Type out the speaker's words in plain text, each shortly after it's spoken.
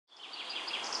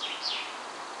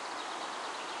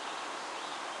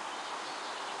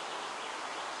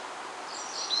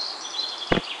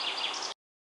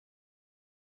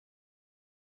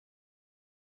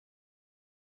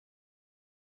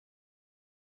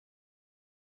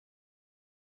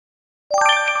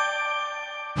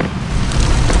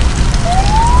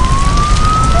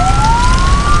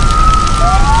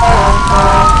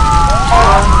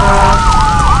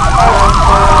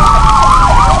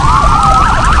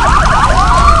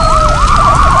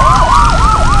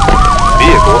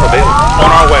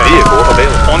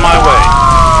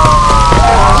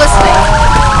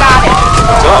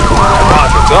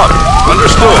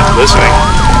Understood. Listening.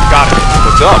 Got it.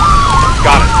 What's up?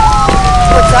 Got it.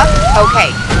 What's up?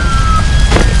 Okay.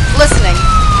 Listening.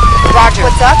 Roger.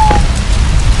 What's up?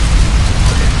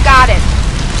 Got it.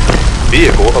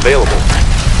 Vehicle available.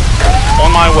 On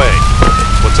my way.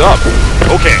 What's up?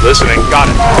 Okay. Listening. Got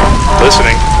it.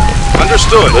 Listening.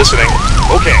 Understood. Listening.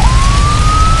 Okay.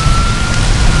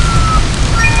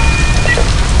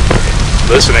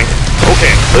 Listening.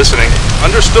 Okay. Listening.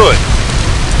 Understood.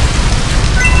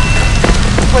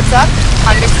 What's up?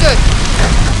 Understood.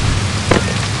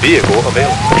 Vehicle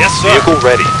available. Yes, sir. Vehicle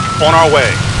ready. On our way.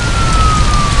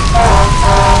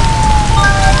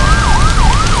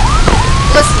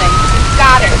 Listening.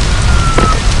 Got it.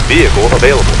 Vehicle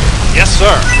available. Yes,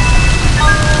 sir.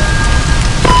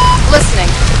 Listening.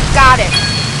 Got it.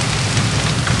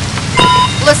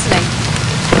 Listening.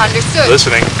 Understood.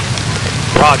 Listening.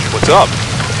 Roger. What's up?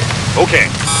 Okay.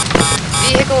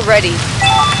 Vehicle ready.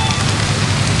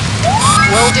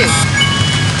 Will do.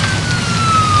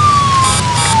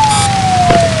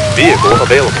 Vehicle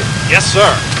available. Yes, sir.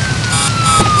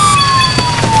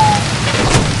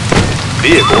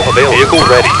 Vehicle available. Vehicle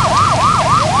ready.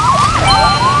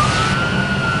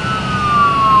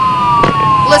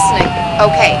 Listening.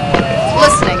 Okay.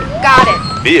 Listening. Got it.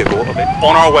 Vehicle available.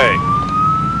 On our way.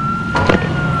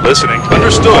 Listening.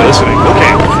 Understood. Listening.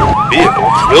 Okay. Vehicle.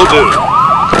 Will do.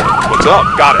 What's up?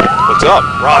 Got it. What's up?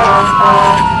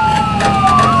 Roger.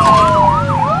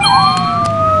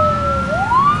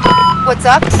 What's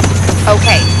up?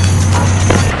 Okay.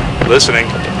 Listening.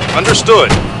 Understood.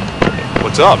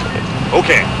 What's up?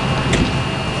 Okay.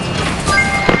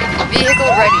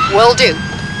 Vehicle ready. Will do.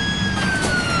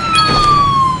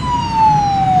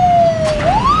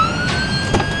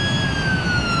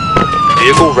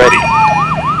 Vehicle ready.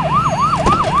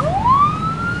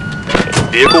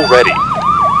 Vehicle ready.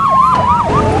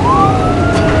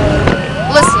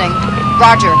 Listening.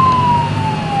 Roger.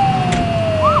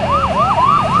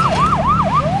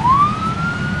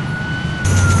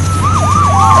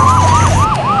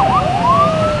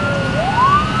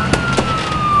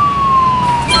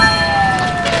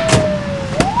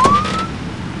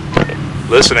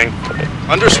 Listening.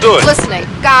 Understood. Listening.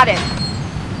 Got it.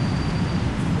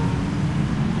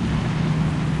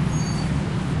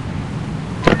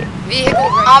 Vehicle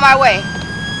ready. On my way.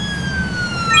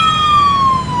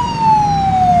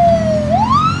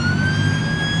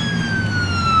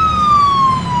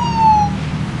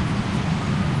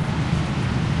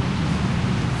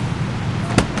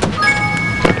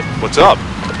 What's up?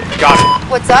 Got it.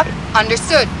 What's up?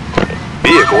 Understood.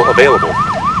 Vehicle available.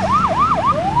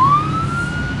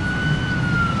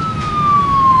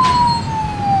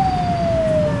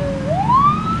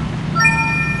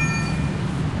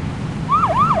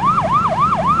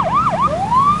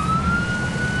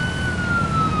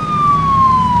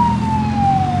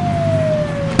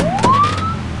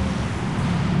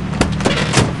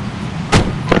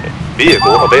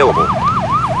 Vehicle available.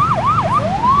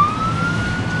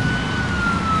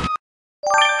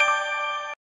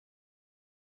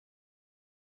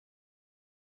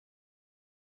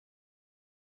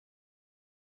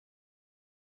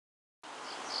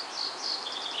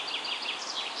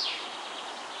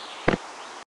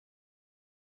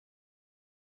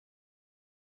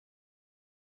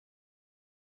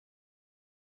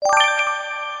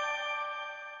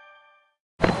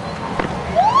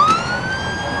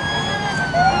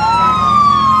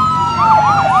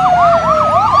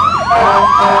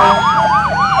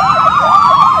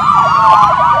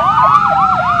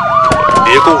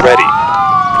 Vehicle ready.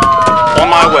 On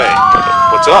my way.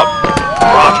 What's up?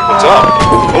 Roger. What's up?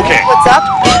 Okay. What's up?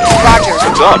 Roger.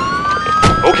 What's up?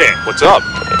 Okay. What's up?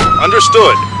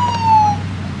 Understood.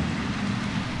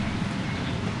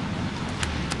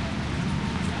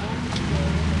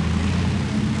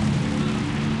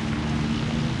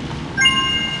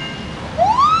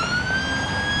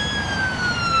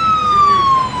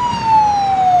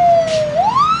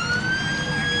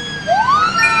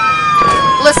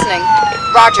 Listening.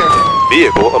 Roger.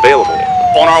 Vehicle available.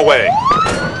 On our way.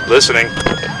 Listening.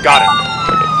 Got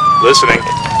it. Listening.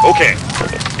 Okay.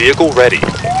 Vehicle ready.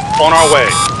 On our way.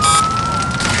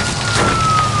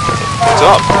 What's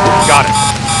up? Got it.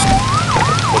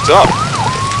 What's up?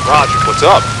 Roger. What's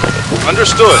up?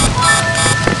 Understood.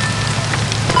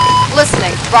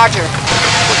 Listening. Roger.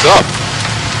 What's up?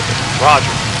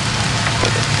 Roger.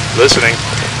 Listening.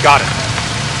 Got it.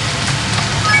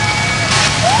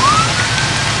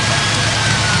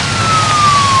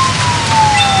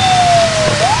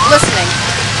 Listening.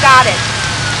 Got it.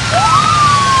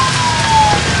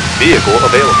 Vehicle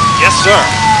available. Yes, sir.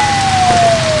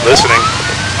 Listening.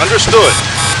 Understood.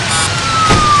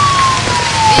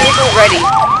 Vehicle ready.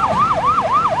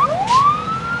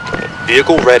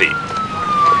 Vehicle ready.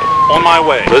 On my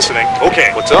way. Listening.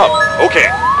 Okay. What's up? Okay.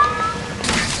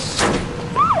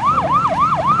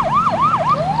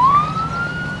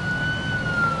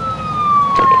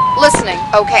 Listening.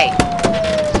 Okay.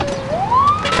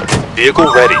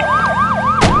 Vehicle ready.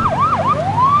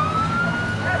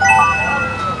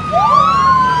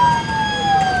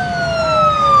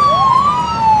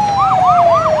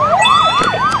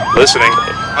 Listening.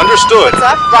 Understood. What's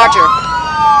up? Roger.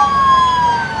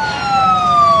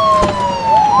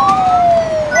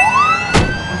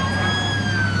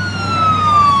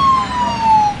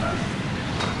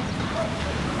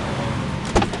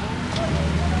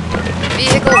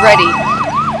 Vehicle ready.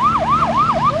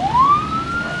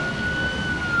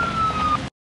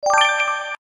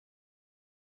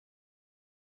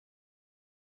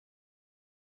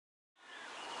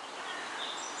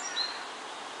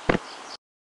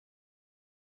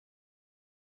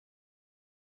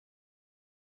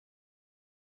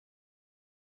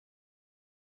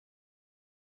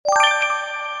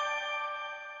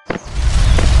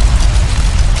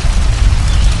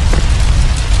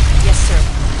 Yes, sir.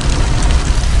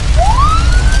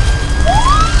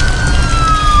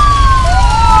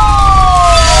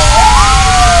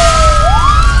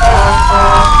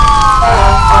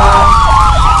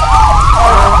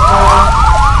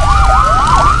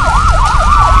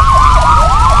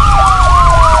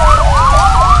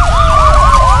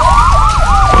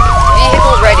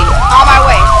 Vehicle ready. On my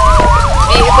way.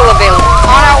 Vehicle available.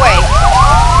 On our way.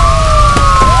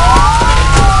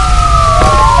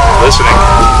 Listening.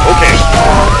 Okay.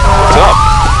 What's up?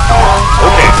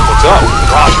 Okay. What's up?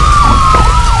 Roger.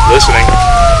 Listening.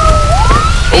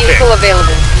 Okay. Vehicle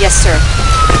available. Yes, sir.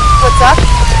 What's up?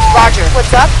 Roger.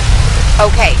 What's up?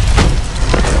 Okay.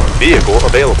 Vehicle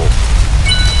available.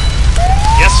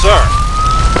 Yes, sir.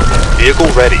 Vehicle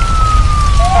ready.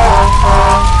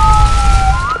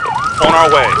 On our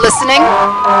way. Listening.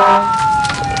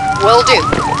 Will do.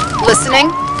 Listening.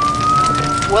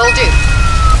 Will do.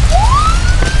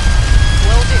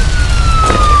 Will do.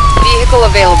 Vehicle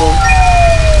available.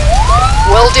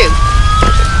 Will do.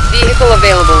 Vehicle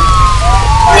available.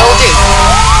 Will do.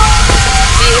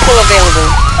 Vehicle available.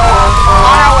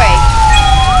 On our way.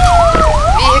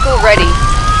 Vehicle ready.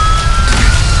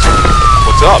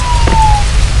 What's up?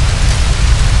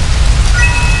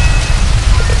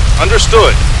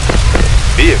 Understood.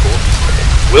 Vehicle.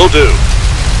 Will do.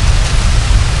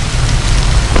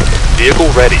 Vehicle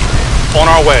ready. On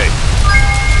our way.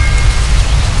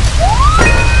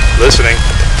 Listening.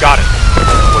 Got it.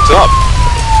 What's up?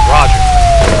 Roger.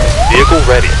 Vehicle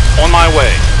ready. On my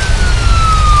way.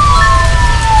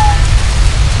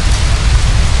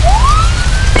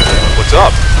 What's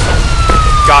up?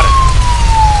 Got it.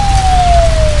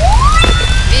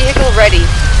 Vehicle ready.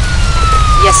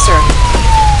 Yes, sir.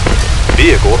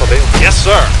 Vehicle available. Yes,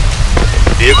 sir.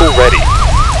 Vehicle ready.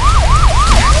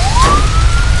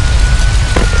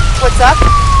 What's up?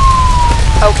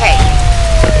 Okay.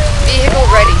 Vehicle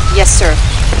ready. Yes, sir.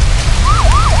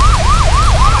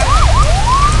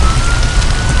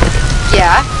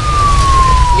 Yeah.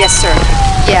 Yes, sir.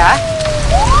 Yeah.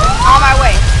 On my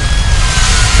way.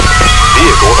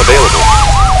 Vehicle available.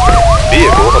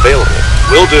 Vehicle available.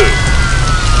 Will do.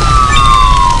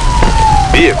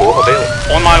 Vehicle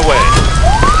available. On my way.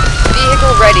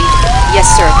 Vehicle ready. Yes,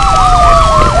 sir.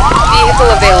 Vehicle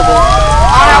available.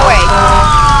 On our way.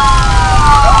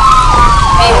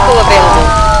 Vehicle available.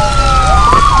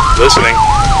 Listening.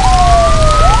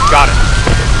 Got it.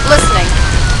 Listening.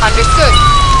 Understood.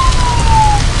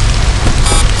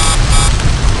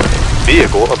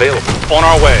 Vehicle available. On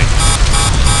our way.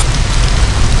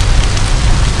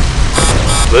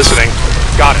 Listening.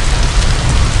 Got it.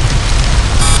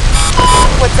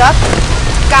 What's up?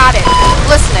 Got it.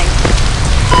 Listening.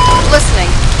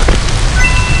 Listening.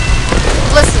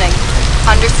 Listening.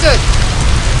 Understood.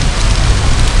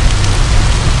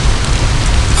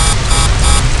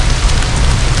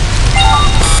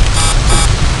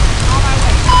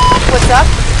 What's up?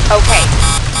 Okay.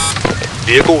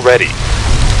 Vehicle ready.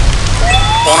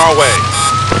 On our way.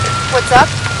 What's up?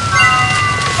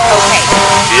 Okay.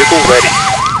 Vehicle ready.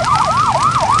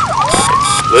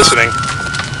 Listening.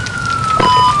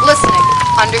 Listening.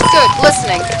 Understood.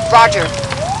 Listening. Roger.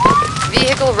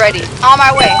 Vehicle ready. On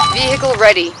my way. Vehicle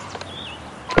ready.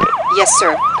 Yes,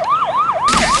 sir.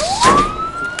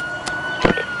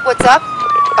 What's up?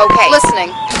 Okay.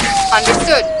 Listening.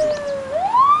 Understood.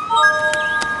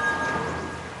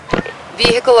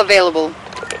 Vehicle available.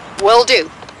 Will do.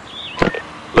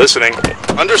 Listening.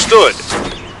 Understood.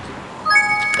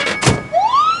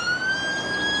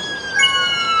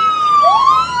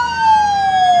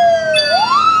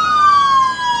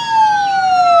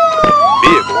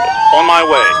 On my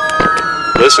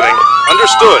way. Listening.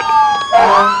 Understood.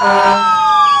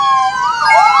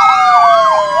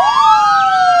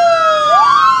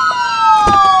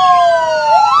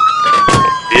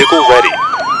 Vehicle ready.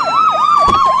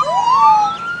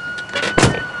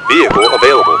 Vehicle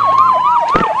available.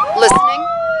 Listening.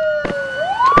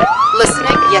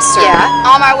 Listening. Yes, sir.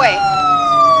 Yeah. On my way.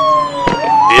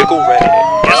 Vehicle ready.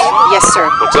 Yes. Yes, sir.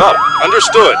 What's up?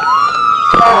 Understood.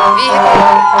 Vehicle.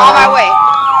 On my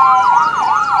way.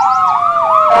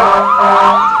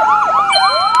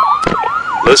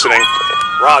 Listening.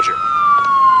 Roger.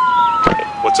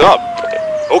 What's up?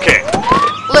 Okay.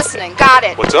 Listening. Got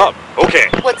it. What's up? Okay.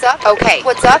 What's up? Okay.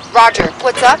 What's up? Roger.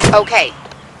 What's up? Okay.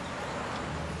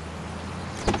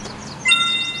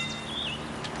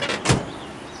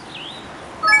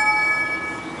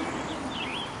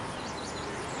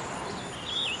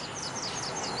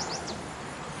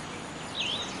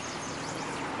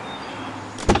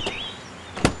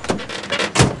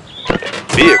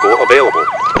 Vehicle available.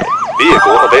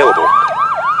 Vehicle available.